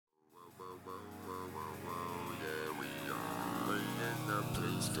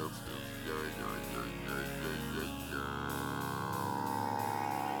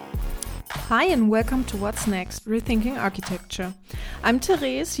Hi and welcome to What's Next, Rethinking Architecture. I'm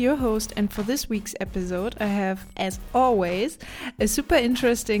Therese, your host, and for this week's episode I have, as always, a super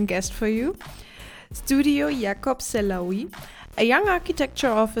interesting guest for you. Studio Jakob Sellaoui, a young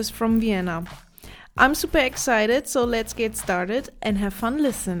architecture office from Vienna. I'm super excited, so let's get started and have fun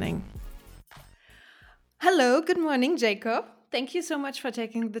listening. Hello, good morning, Jakob. Thank you so much for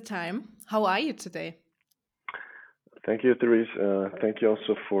taking the time. How are you today? Thank you, Therese. Thank you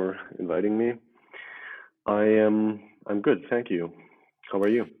also for inviting me. I'm good, thank you. How are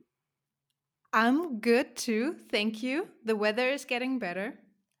you? I'm good too, thank you. The weather is getting better.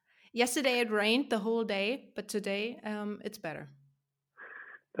 Yesterday it rained the whole day, but today it's better.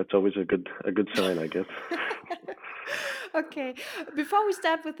 That's always a good sign, I guess. Okay, before we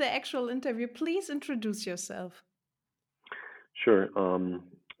start with the actual interview, please introduce yourself. Sure.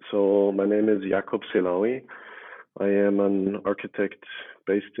 So my name is Jakob Sellaoui. I am an architect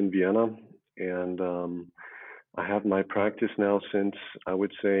based in Vienna, and I have my practice now since, I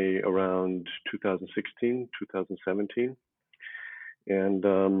would say, around 2016, 2017. And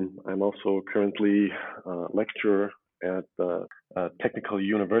I'm also currently a lecturer at the Technical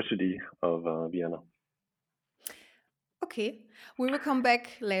University of Vienna. Okay, we will come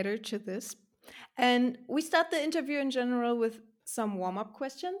back later to this. And we start the interview in general with some warm-up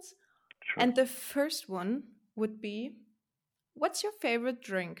questions. Sure. And the first one would be, what's your favorite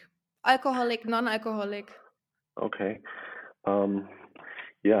drink? Alcoholic, non-alcoholic? Okay.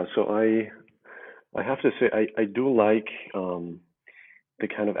 Yeah, so I have to say I do like the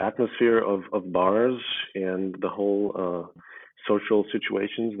kind of atmosphere of bars and the whole social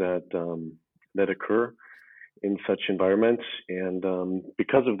situations that occur in such environments. And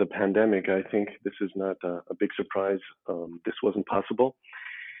because of the pandemic, I think this is not a big surprise. This wasn't possible.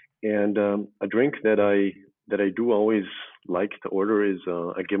 And a drink that I do always like to order is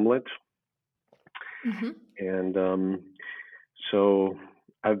a gimlet. Mm-hmm. And so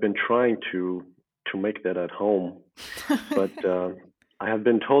I've been trying to make that at home, but I have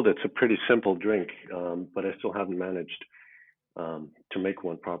been told it's a pretty simple drink, but I still haven't managed to make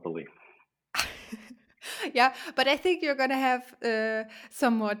one properly. Yeah, but I think you're gonna have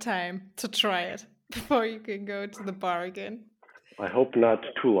some more time to try it before you can go to the bar again. I hope not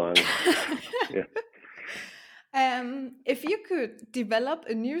too long. Yeah. If you could develop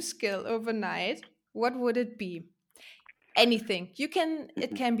a new skill overnight, what would it be? Anything.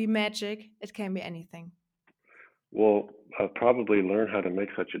 It can be magic, it can be anything. Well, I'll probably learn how to make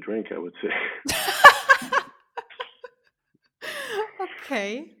such a drink, I would say.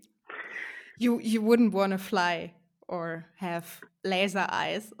 Okay. You wouldn't want to fly or have laser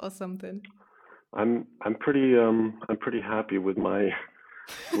eyes or something. I'm pretty happy with my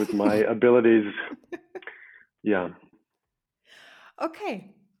abilities. Yeah.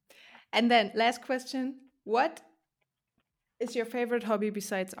 Okay. And then last question, what is your favorite hobby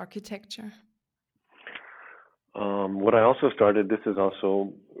besides architecture? What I also started, this is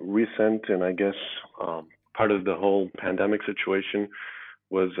also recent, and I guess part of the whole pandemic situation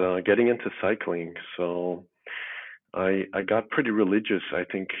was getting into cycling. So I got pretty religious, I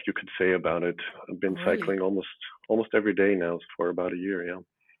think you could say, about it. I've been Really? cycling almost every day now for about a year, yeah.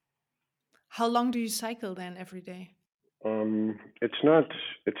 How long do you cycle then every day? It's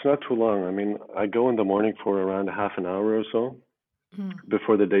not too long. I mean, I go in the morning for around a half an hour or so Hmm.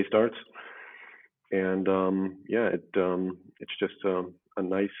 before the day starts, and yeah, it's just a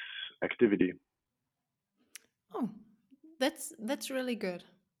nice activity. Oh, that's really good.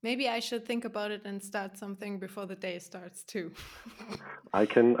 Maybe I should think about it and start something before the day starts too. I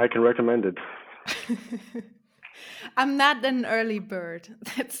can recommend it. I'm not an early bird.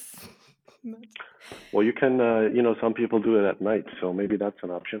 That's not. Well, you can, some people do it at night, so maybe that's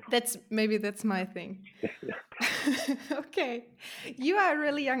an option. Maybe that's my thing. Yeah. Okay. You are a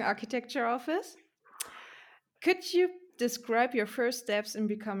really young architecture office. Could you describe your first steps in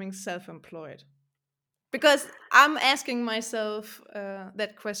becoming self-employed? Because I'm asking myself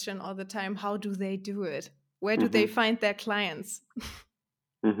that question all the time. How do they do it? Where do they Mhm. find their clients?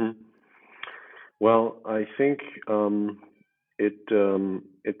 Mhm. Well, I think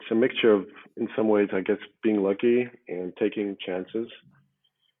it's a mixture of, in some ways, I guess, being lucky and taking chances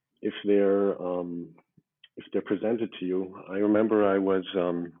if they're presented to you. I remember I was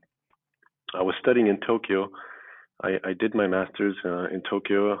studying in Tokyo. I did my master's in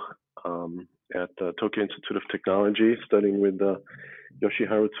Tokyo at the Tokyo Institute of Technology, studying with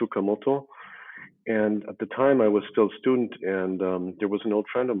Yoshiharu Tsukamoto. And at the time, I was still a student, and there was an old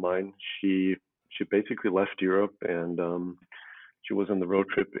friend of mine. She basically left Europe and She was on the road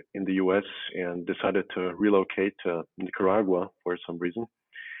trip in the U.S. and decided to relocate to Nicaragua for some reason,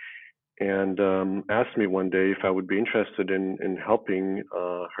 and asked me one day if I would be interested in helping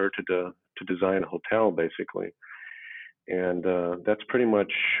her to design a hotel, basically. And that's pretty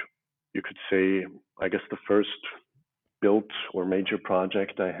much, you could say, I guess, the first built or major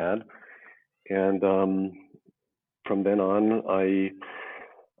project I had. And from then on,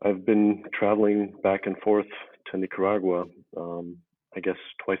 I've been traveling back and forth to Nicaragua. I guess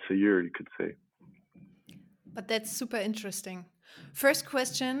twice a year, you could say. But that's super interesting. First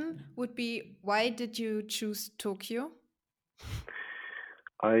question would be, why did you choose Tokyo?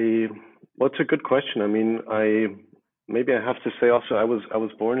 I Well, it's a good question. I mean, I maybe I have to say also I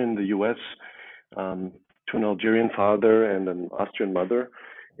was born in the U.S. Um, to an Algerian father and an Austrian mother,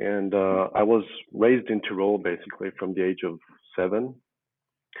 and I was raised in Tyrol basically from the age of 7.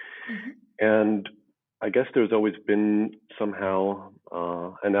 Mhm. And I guess there's always been somehow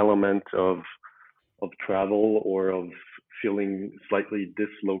an element of travel or of feeling slightly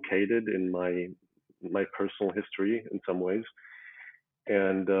dislocated in my personal history in some ways.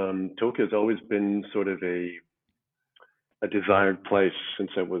 And Tokyo has always been sort of a desired place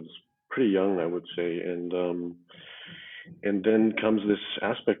since I was pretty young, I would say. And then comes this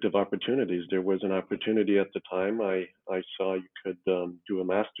aspect of opportunities. There was an opportunity at the time. I saw you could do a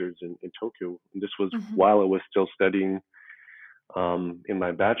master's in Tokyo. And this was Mhm. while I was still studying in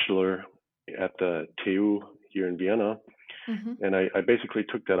my bachelor at the TU here in Vienna. Mhm. And I basically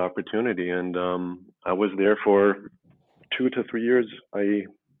took that opportunity, and I was there for 2 to 3 years.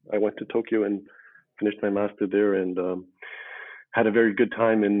 I went to Tokyo and finished my master there, and had a very good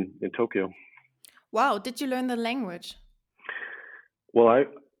time in Tokyo. Wow, did you learn the language? Well,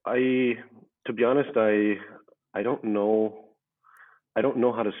 I to be honest, I don't know. I don't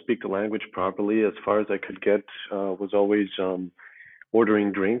know how to speak the language properly. As far as I could get, was always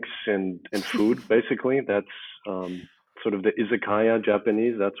ordering drinks and food. Basically, that's sort of the izakaya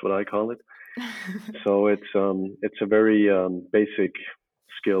Japanese. That's what I call it. So it's a very basic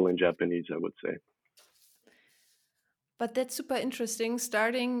skill in Japanese, I would say. But that's super interesting.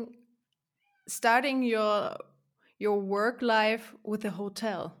 Starting your work life with a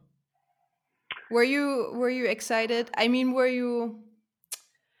hotel. Were you excited? I mean, were you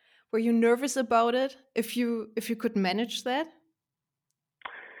nervous about it? If you could manage that?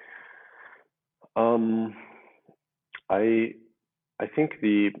 Um, I I think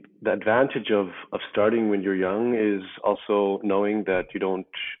the advantage of starting when you're young is also knowing that you don't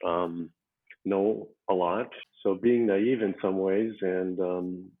know a lot. So being naive in some ways and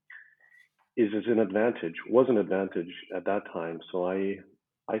is an advantage. Was an advantage at that time. So I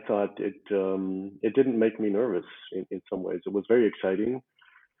thought it didn't make me nervous in some ways. It was very exciting.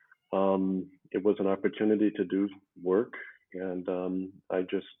 It was an opportunity to do work, and I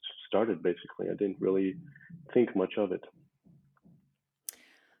just started basically. I didn't really think much of it.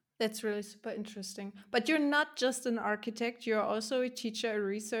 That's really super interesting. But you're not just an architect, you're also a teacher, a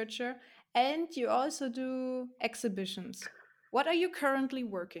researcher, and you also do exhibitions. What are you currently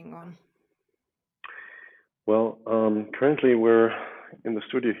working on? Well, currently we're in the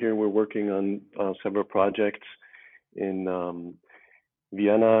studio here. We're working on several projects in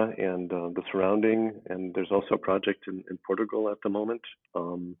Vienna and the surrounding, and there's also a project in Portugal at the moment.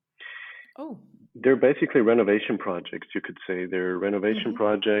 Um, Oh. they're basically renovation projects, you could say. They're renovation Hmm.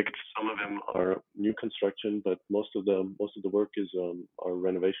 projects. Some of them are new construction, but most of the work is are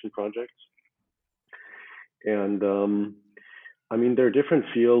renovation projects. And I mean, there are different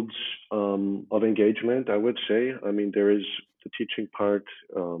fields of engagement, I would say. I mean, there is the teaching part,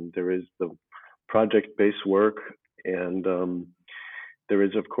 there is the project-based work, and there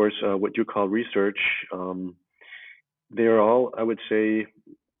is, of course, what you call research. They are all, I would say,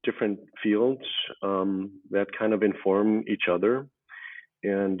 different fields that kind of inform each other.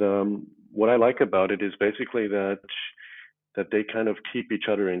 And what I like about it is basically that they kind of keep each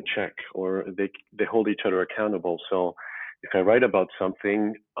other in check, or they hold each other accountable. So if I write about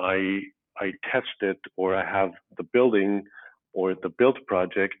something, I test it, or I have the building or the built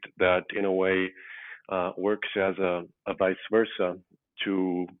project that in a way works as a vice versa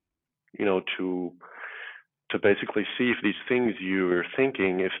to to basically see if these things you're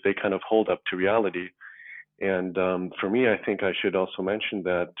thinking, if they kind of hold up to reality. And for me, I think I should also mention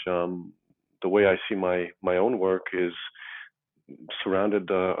that the way I see my own work is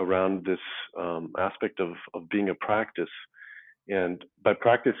surrounded around this aspect of being a practice. And by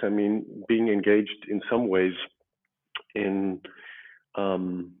practice, I mean being engaged in some ways in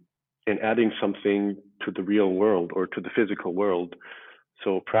um, in adding something to the real world or to the physical world.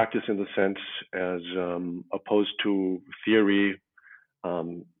 So practice in the sense as opposed to theory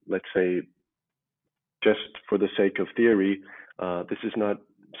let's say, just for the sake of theory, this is not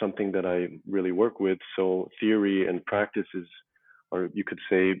something that I really work with. So theory and practice is, or you could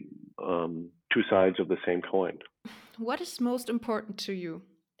say, two sides of the same coin. What is most important to you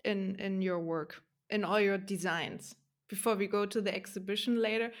in your work, in all your designs? Before we go to the exhibition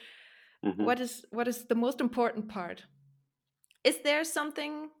later, Hmm. what is the most important part? Is there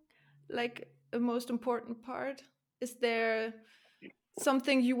something like a most important part? Is there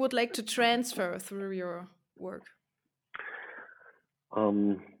something you would like to transfer through your work?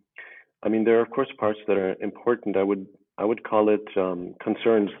 Um, I mean, there are of course parts that are important. I would call it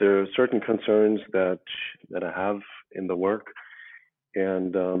concerns. There are certain concerns that I have in the work,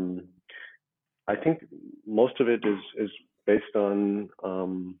 and I think most of it is based on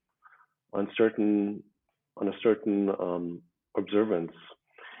certain on a certain observance.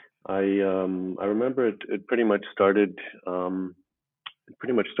 I remember it pretty much started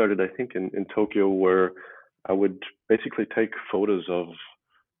I think in Tokyo, where I would basically take photos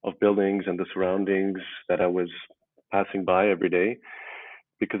of buildings and the surroundings that I was passing by every day,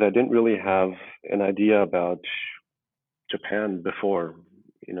 because I didn't really have an idea about Japan before.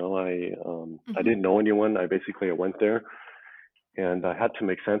 I Hmm. didn't know anyone. I went there and I had to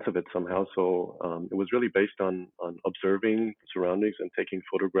make sense of it somehow. So it was really based on observing surroundings and taking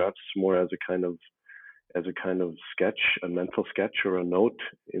photographs more as a kind of sketch, a mental sketch or a note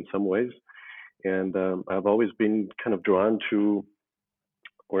in some ways. And I've always been kind of drawn to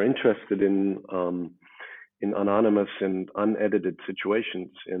or interested in anonymous and unedited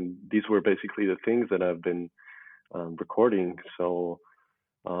situations, and these were basically the things that I've been recording. So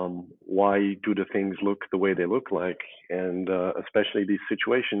why do the things look the way they look like? And especially these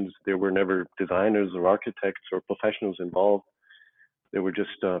situations, there were never designers or architects or professionals involved. They were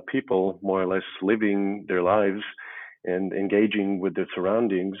just people more or less living their lives and engaging with their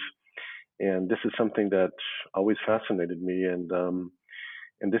surroundings. And this is something that always fascinated me. And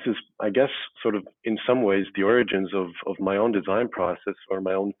this is, I guess, sort of in some ways the origins of my own design process, or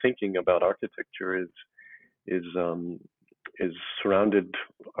my own thinking about architecture is is surrounded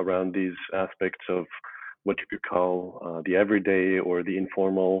around these aspects of what you could call the everyday or the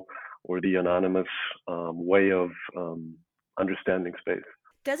informal or the anonymous way of understanding space.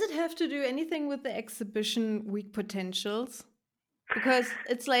 Does it have to do anything with the exhibition Weak Potentials? Because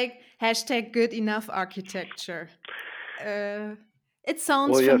it's like hashtag good enough architecture. Uh, it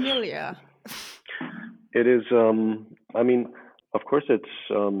sounds Well, yes, familiar. it is. I mean, of course,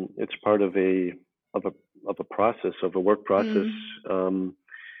 it's part of a of a process, of a work process. Mm, Um,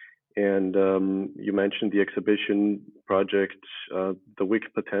 and you mentioned the exhibition project, the Weak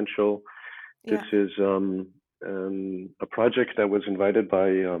Potential. This yeah. is a project that was invited by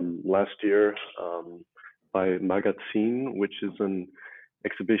last year by Magazine, which is an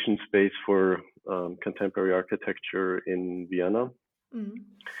exhibition space for contemporary architecture in Vienna. Mm,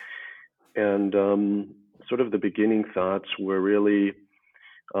 And sort of the beginning thoughts were really,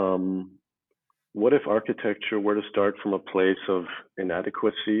 um, what if architecture were to start from a place of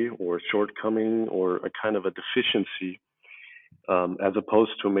inadequacy or shortcoming or a kind of a deficiency, as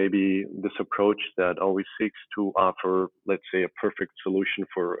opposed to maybe this approach that always seeks to offer, let's say, a perfect solution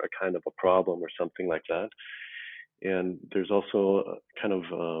for a kind of a problem or something like that. And there's also kind of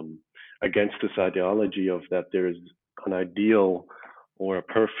against this ideology of that there is an ideal or a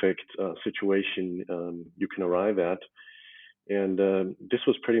perfect situation you can arrive at. And this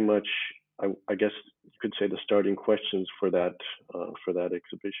was pretty much, I guess you could say, the starting questions for that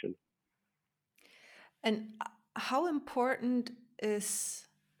exhibition. and how important is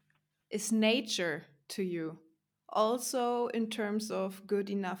nature to you? Also in terms of good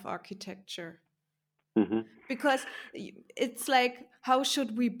enough architecture. Hmm. Because it's like, how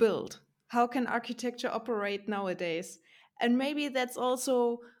should we build? How can architecture operate nowadays? And maybe that's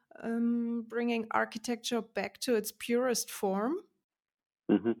also bringing architecture back to its purest form.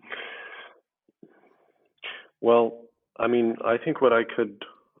 Hmm. Well, I mean, I think what I could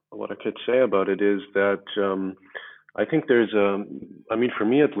say about it is that I think there's a, I mean, for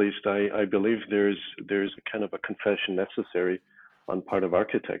me at least, I believe there's a kind of a confession necessary on part of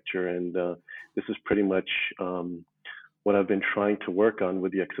architecture, and this is pretty much what I've been trying to work on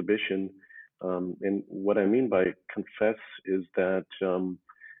with the exhibition. And what I mean by confess is that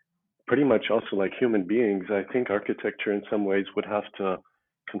pretty much also like human beings, I think architecture in some ways would have to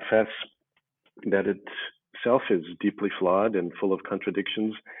confess that itself is deeply flawed and full of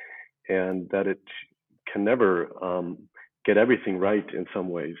contradictions, and that it can never get everything right in some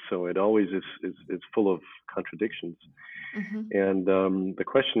ways. So it always is full of contradictions. Hmm. And the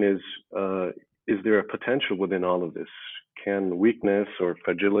question is there a potential within all of this? can weakness or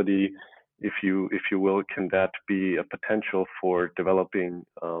fragility, if you will, can that be a potential for developing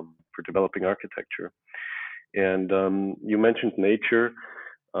architecture? And you mentioned nature.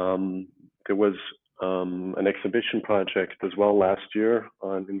 There was an exhibition project as well last year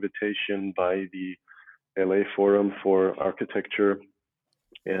on invitation by the LA Forum for Architecture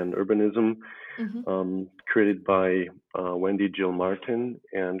and Urbanism, created by Wendy Jill Martin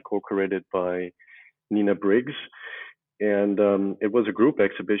and co-created by Nina Briggs. And it was a group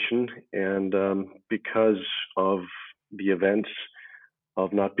exhibition. And because of the events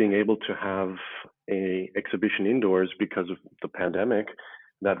of not being able to have a exhibition indoors because of the pandemic,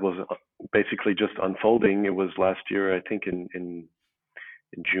 that was basically just unfolding. It was last year, I think in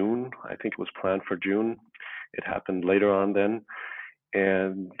June. I think it was planned for June. It happened later on then.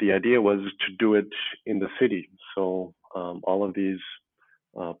 And the idea was to do it in the city. So all of these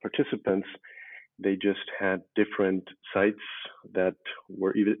participants, they just had different sites that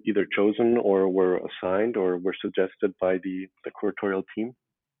were either chosen or were assigned or were suggested by the curatorial team.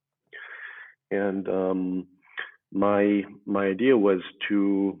 And my idea was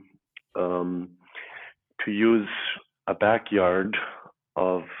to use a backyard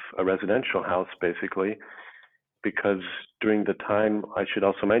of a residential house, basically, because during the time, I should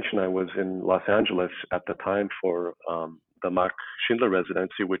also mention, I was in Los Angeles at the time for the Max Schindler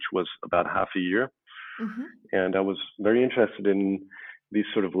residency, which was about half a year. And I was very interested in these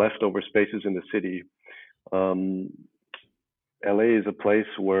sort of leftover spaces in the city. LA is a place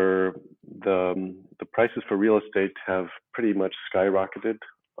where the prices for real estate have pretty much skyrocketed,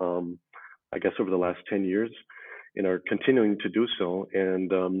 I guess, over the last 10 years, and are continuing to do so.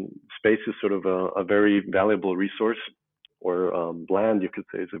 And space is sort of a very valuable resource, or land, you could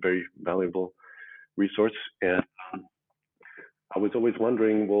say, is a very valuable resource. And I was always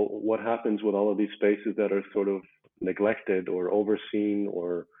wondering, well, what happens with all of these spaces that are sort of neglected or overseen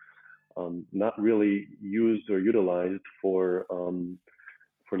or not really used or utilized for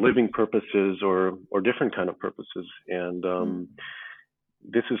living purposes or different kind of purposes. And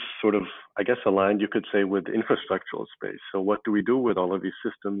this is sort of, I guess, aligned, you could say, with infrastructural space. So what do we do with all of these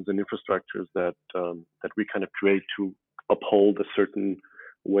systems and infrastructures that we kind of create to uphold a certain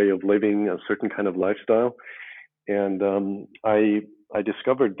way of living, a certain kind of lifestyle? And I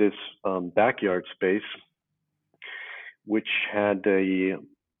discovered this backyard space, which had a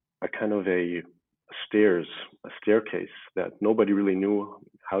kind of a staircase that nobody really knew.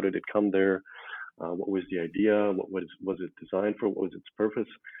 How did it come there? What was the idea? What was it designed for? What was its purpose?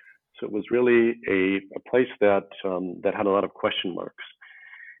 So it was really a place that had a lot of question marks.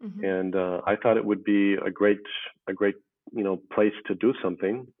 And I thought it would be a great place to do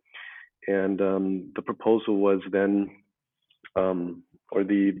something. And the proposal was then, or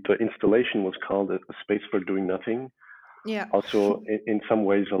the installation was called a space for doing nothing. Yeah. Also, in some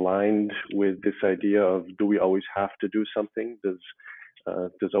ways aligned with this idea of, do we always have to do something?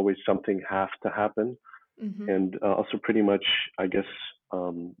 Does always something have to happen? And also pretty much, I guess,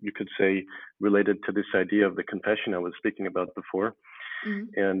 you could say, related to this idea of the confession I was speaking about before.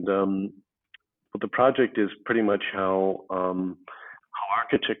 And the project is pretty much how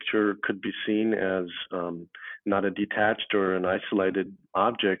architecture could be seen as not a detached or an isolated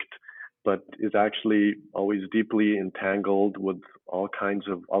object, but is actually always deeply entangled with all kinds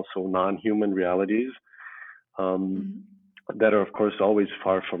of also non-human realities that are, of course, always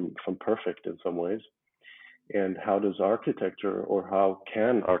far from perfect in some ways. And how does architecture, or how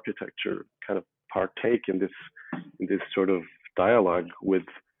can architecture kind of partake in this sort of dialogue with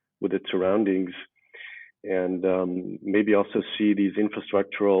its surroundings, and maybe also see these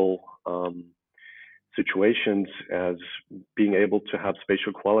infrastructural situations as being able to have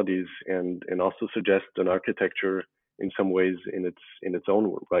spatial qualities, and also suggest an architecture in some ways in its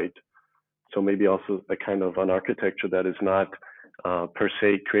own right. So maybe also a kind of an architecture that is not per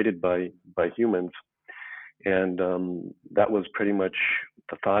se created by humans. And that was pretty much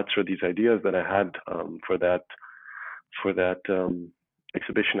the thoughts or these ideas that I had for that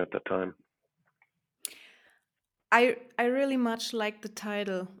exhibition at that time. I really much like the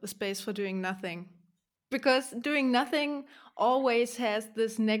title, A Space for Doing Nothing, because doing nothing always has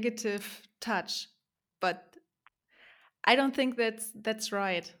this negative touch, but I don't think that's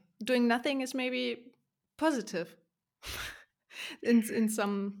right. Doing nothing is maybe positive in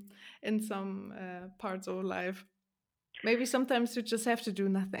some parts of life. Maybe sometimes you just have to do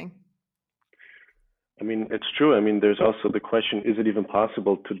nothing. I mean, it's true. I mean, there's also the question, is it even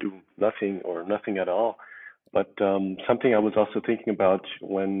possible to do nothing or nothing at all? But something I was also thinking about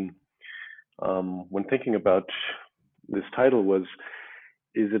when thinking about this title was,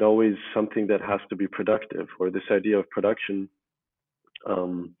 is it always something that has to be productive, or this idea of production,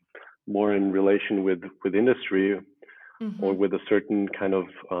 more in relation with industry or Mm-hmm. with a certain kind of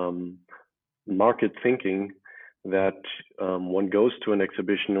market thinking that one goes to an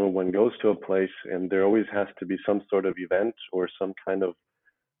exhibition or one goes to a place and there always has to be some sort of event or some kind of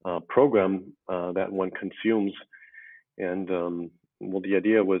program that one consumes. And well, the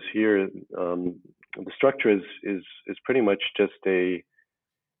idea was here. The structure is pretty much just a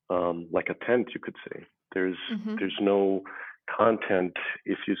like a tent, you could say. There's Mm-hmm. there's no content,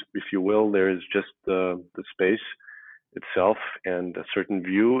 if you will. There is just the space itself and a certain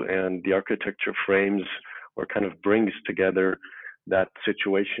view, and the architecture frames or kind of brings together that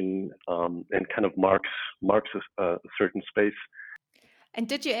situation and kind of marks a certain space. And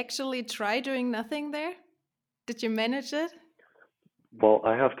did you actually try doing nothing there? Did you manage it? Well,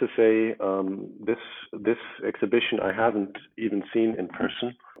 I have to say, this exhibition I haven't even seen in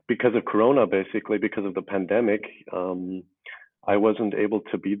person because of Corona, basically because of the pandemic. I wasn't able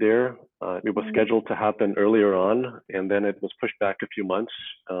to be there. It was Mm-hmm. scheduled to happen earlier on, and then it was pushed back a few months.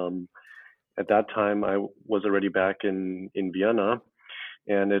 At that time, I was already back in Vienna,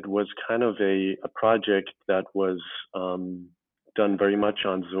 and it was kind of a project that was done very much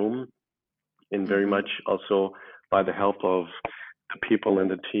on Zoom and very Mm-hmm. much also by the help of the people in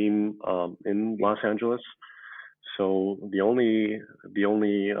the team in Los Angeles. So the only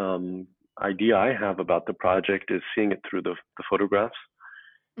idea I have about the project is seeing it through the photographs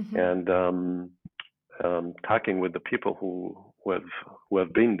Mm-hmm. and talking with the people who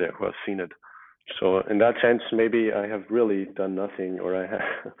have been there, who have seen it. So in that sense, maybe I have really done nothing, or I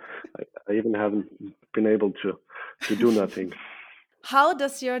even haven't been able to do nothing. How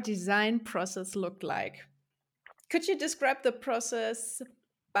does your design process look like? Could you describe the process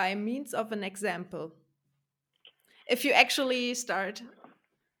by means of an example? If you actually start,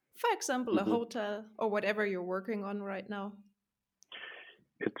 for example, a Hmm. hotel or whatever you're working on right now.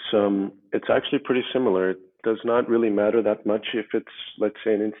 It's actually pretty similar. It does not really matter that much if it's, let's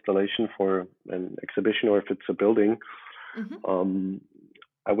say, an installation for an exhibition or if it's a building. Mm-hmm. Um,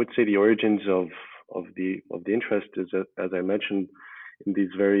 I would say the origins of the interest is, as I mentioned, in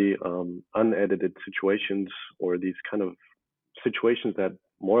these very unedited situations, or these kind of situations that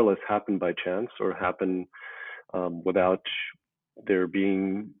more or less happen by chance or happen without there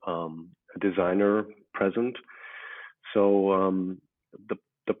being a designer present. So the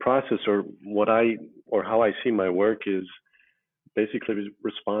the process, or what I or how I see my work, is basically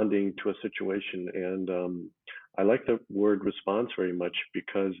responding to a situation. And I like the word response very much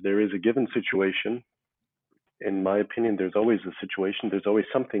because there is a given situation. In my opinion, there's always a situation. There's always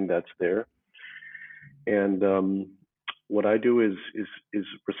something that's there. And what I do is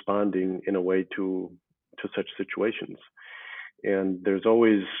responding in a way to such situations. And there's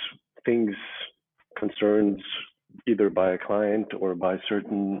always things, concerns, either by a client or by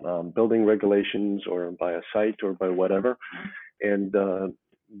certain building regulations or by a site or by whatever. And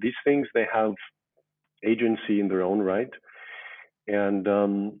these things, they have agency in their own right, and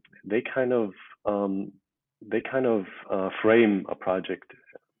um, they kind of frame a project,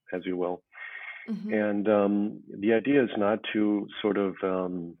 as you will. Mm-hmm. And the idea is not to sort of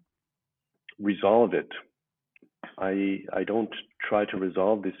resolve it. I don't try to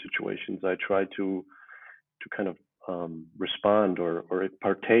resolve these situations. I try to kind of respond or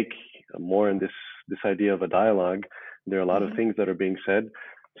partake more in this idea of a dialogue. There are a lot of Mm-hmm. things that are being said,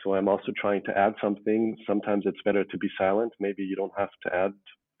 so I'm also trying to add something. Sometimes it's better to be silent. Maybe you don't have to add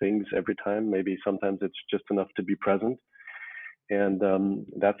things every time. Maybe sometimes it's just enough to be present, and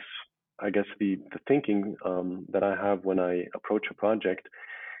that's, I guess, the thinking that I have when I approach a project.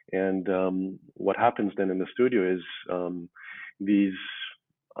 And what happens then in the studio is these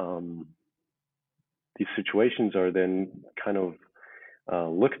um, these situations are then kind of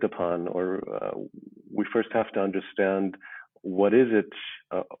looked upon, or we first have to understand what is it,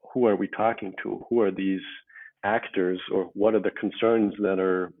 who are we talking to, who are these actors, or what are the concerns that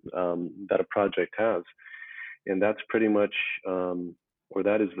a project has, and that's pretty much, or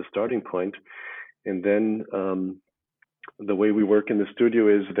that is the starting point. And then the way we work in the studio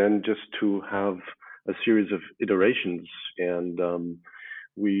is then just to have a series of iterations, and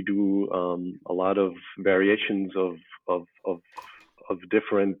we do a lot of variations of of of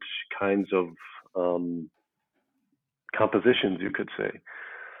different kinds of um, compositions, you could say.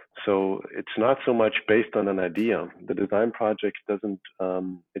 So it's not so much based on an idea. The design project doesn't.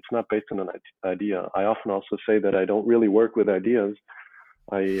 It's not based on an idea. I often also say that I don't really work with ideas.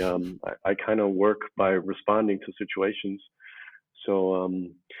 I kind of work by responding to situations. So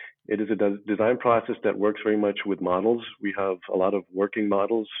It is a design process that works very much with models. We have a lot of working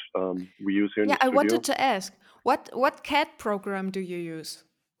models we use here in Yeah, the I studio. wanted to ask, what CAD program do you use,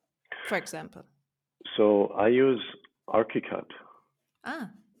 for example? So I use ArchiCAD. Ah,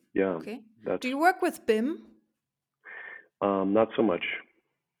 Yeah, okay. that's Do you work with BIM? not so much.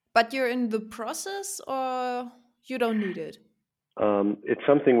 But you're in the process, or you don't need it? It's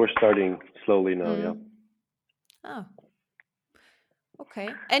something we're starting slowly now. Yeah. Mm. Oh, okay.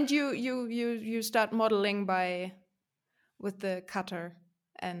 And you start modeling by with the cutter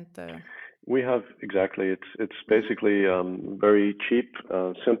and the. We have exactly. It's Mhm. basically very cheap,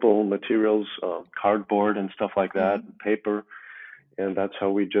 simple materials, cardboard and stuff like that, Mhm. paper, and that's how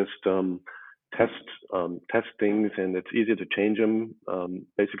we just test test things. And it's easy to change them.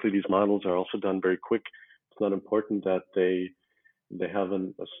 Basically, these models are also done very quick. It's not important that they have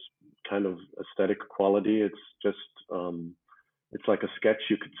kind of aesthetic quality. It's just it's like a sketch,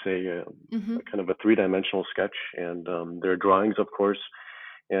 you could say, a Mhm. kind of a three-dimensional sketch, and there are drawings, of course,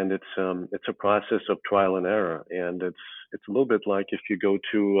 and it's a process of trial and error, and it's a little bit like if you go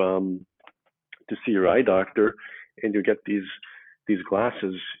to see your eye doctor, and you get these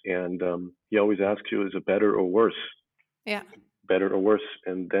glasses, and he always asks you, is it better or worse? Yeah. Better or worse?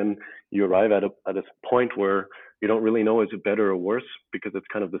 And then you arrive at a point where you don't really know, is it better or worse, because it's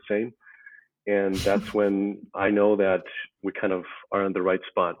kind of the same. And that's when I know that we kind of are in the right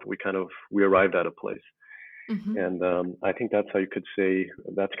spot. We arrived at a place, Mhm. and I think that's how you could say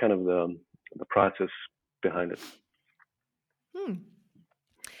that's kind of the process behind it. Hmm.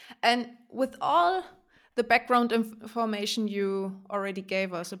 And with all the background information you already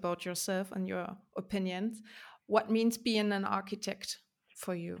gave us about yourself and your opinions, what means being an architect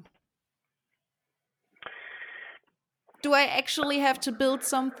for you? Do I actually have to build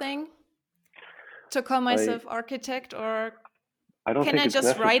something to call I myself architect, or I don't can think I it's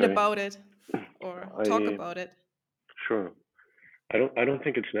just write necessary. about it or talk I about it? Sure. I don't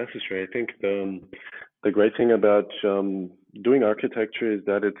think it's necessary. I think the great thing about doing architecture is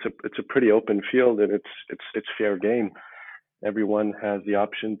that it's a pretty open field, and it's fair game. Everyone has the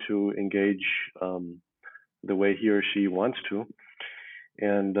option to engage the way he or she wants to,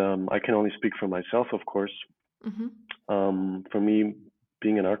 and I can only speak for myself, of course. Hmm. For me,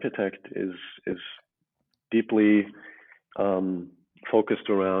 being an architect is deeply um, focused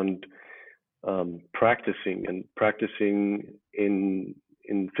around practicing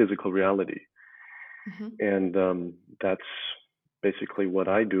in physical reality, Hmm. and that's basically what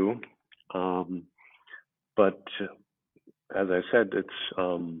I do. Um, but as I said,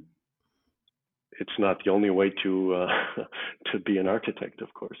 it's not the only way to to be an architect.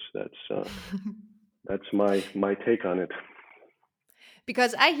 Of course, that's my take on it.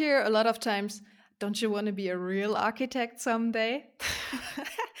 Because I hear a lot of times, don't you want to be a real architect someday?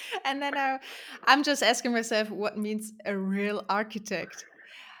 And then I'm just asking myself, what means a real architect?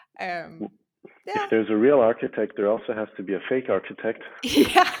 Um, If yeah, there's a real architect, there also has to be a fake architect.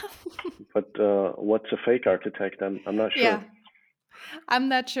 yeah, But what's a fake architect? I'm not sure. yeah. I'm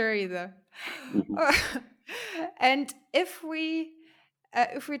not sure either. Hmm. And if we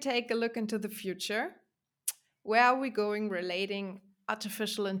take a look into the future, where are we going relating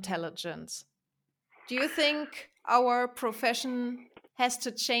artificial intelligence? Do you think our profession has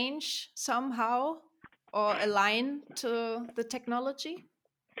to change somehow or align to the technology?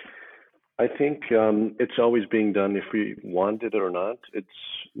 I think it's always being done if we want it or not. It's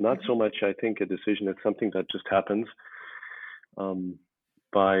not so Hmm. much, I think, a decision. It's something that just happens um,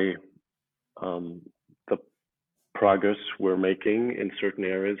 by um, the progress we're making in certain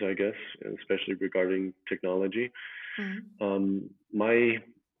areas, I guess, especially regarding technology. Mm.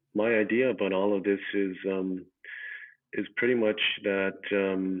 My idea about all of this is pretty much that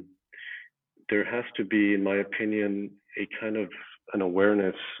there has to be, in my opinion, a kind of an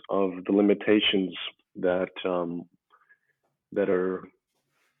awareness of the limitations that that are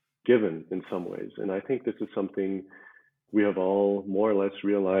given in some ways. And I think this is something we have all more or less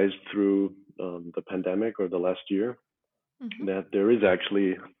realized through the pandemic or the last year, Hmm. that there is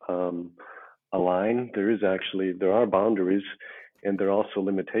actually a line, there are boundaries, and there are also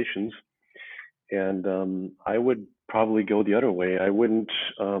limitations. And I would probably go the other way. I wouldn't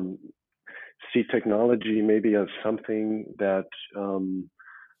um, see technology maybe as something that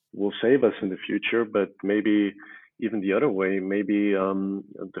will save us in the future, but maybe even the other way, maybe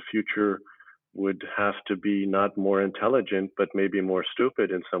the future would have to be not more intelligent, but maybe more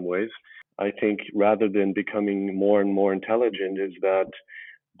stupid in some ways. I think rather than becoming more and more intelligent, is that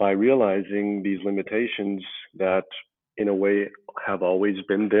by realizing these limitations that in a way have always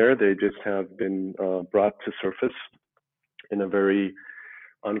been there, they just have been brought to surface in a very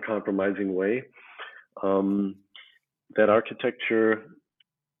uncompromising way. That architecture,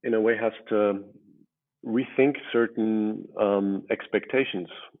 in a way, has to rethink certain expectations.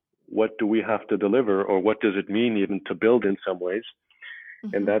 What do we have to deliver, or what does it mean even to build in some ways?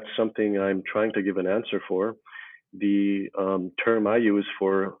 And that's something I'm trying to give an answer for. The term I use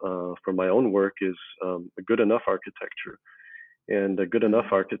for my own work is a good enough architecture. And a good enough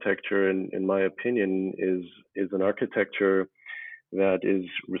architecture, in my opinion, is an architecture that is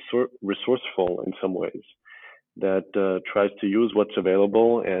resourceful in some ways, that tries to use what's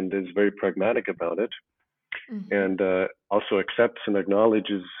available and is very pragmatic about it, and also accepts and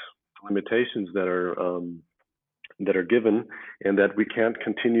acknowledges limitations that are given, and that we can't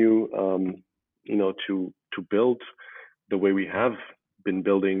continue, to build the way we have been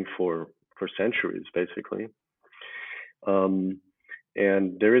building for centuries, basically.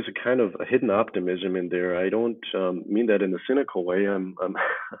 And there is a kind of a hidden optimism in there. I don't mean that in a cynical way. I'm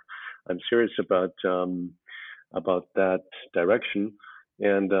I'm serious about that direction,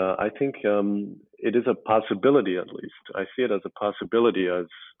 and I think it is a possibility. At least I see it as a possibility as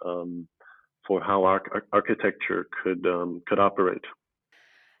for how architecture could operate.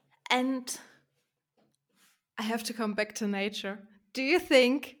 And I have to come back to nature. Do you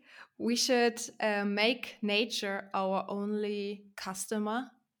think we should make nature our only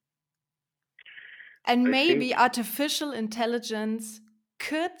customer? And I think maybe artificial intelligence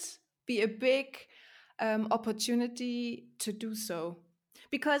could be a big opportunity to do so.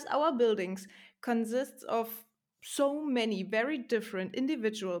 Because our buildings consist of so many very different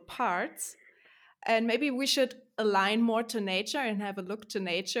individual parts. And maybe we should align more to nature and have a look to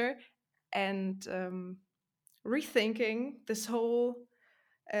nature and rethinking this whole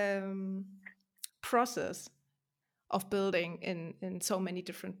um, process of building in so many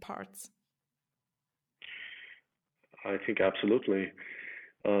different parts. I think absolutely.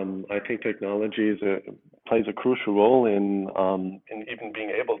 I think technology plays a crucial role in even being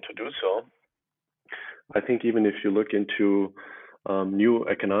able to do so. I think even if you look into new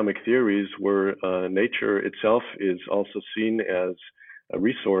economic theories where nature itself is also seen as a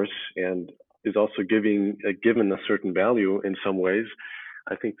resource and is also given a certain value in some ways,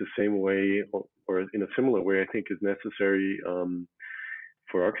 I think the same way, or in a similar way, I think is necessary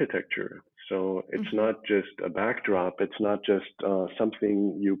for architecture. So it's not just a backdrop. It's not just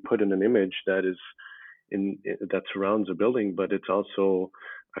something you put in an image that surrounds a building, but it's also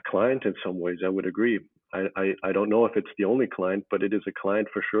a client in some ways. I would agree. I don't know if it's the only client, but it is a client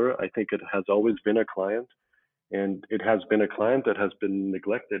for sure. I think it has always been a client, and it has been a client that has been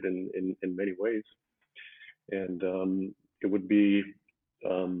neglected in many ways. And it would be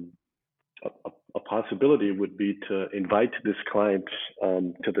a possibility would be to invite this client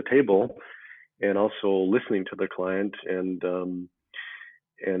to the table, and also listening to the client, and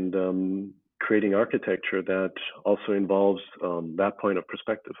creating architecture that also involves that point of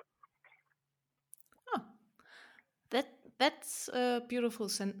perspective. Oh, that's a beautiful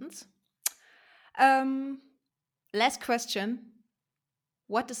sentence. Last question.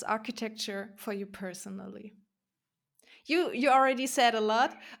 What is architecture for you personally? You already said a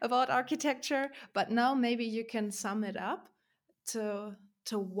lot about architecture, but now maybe you can sum it up to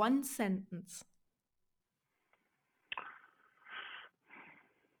one sentence.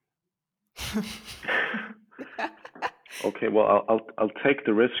 Okay, well, I'll take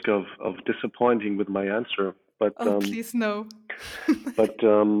the risk of disappointing with my answer, but please no. but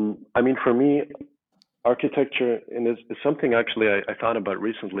I mean, for me, architecture is something actually I thought about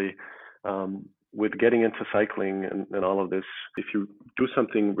recently, with getting into cycling and all of this. If you do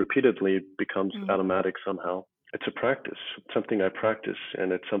something repeatedly, it becomes automatic somehow. It's a practice. It's something I practice,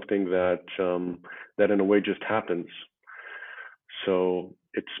 and it's something that in a way just happens. So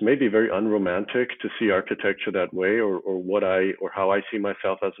it's maybe very unromantic to see architecture that way, or how I see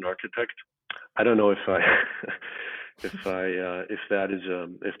myself as an architect. I don't know if I if that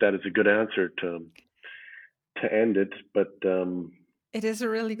is a good answer to end it, but it is a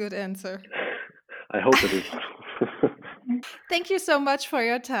really good answer. I hope it is. Thank you so much for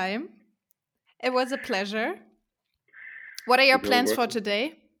your time. It was a pleasure. What are your plans for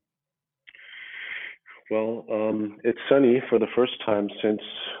today? Well, it's sunny for the first time since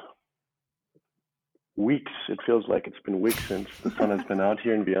weeks. It feels like it's been weeks since the sun has been out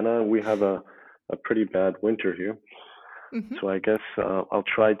here in Vienna. We have a pretty bad winter here. So I guess I'll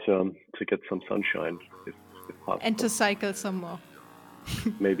try to get some sunshine if possible. And to cycle some more.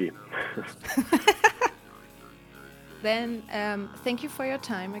 Maybe. Then thank you for your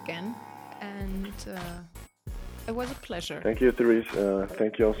time again, and it was a pleasure. Thank you, Therese.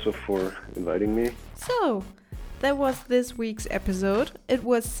 Thank you also for inviting me. So, that was this week's episode. It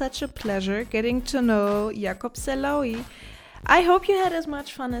was such a pleasure getting to know Jakob Sellaoui. I hope you had as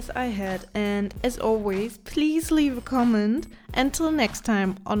much fun as I had, and as always, please leave a comment. Until next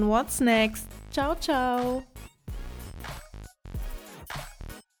time on What's Next. Ciao, ciao.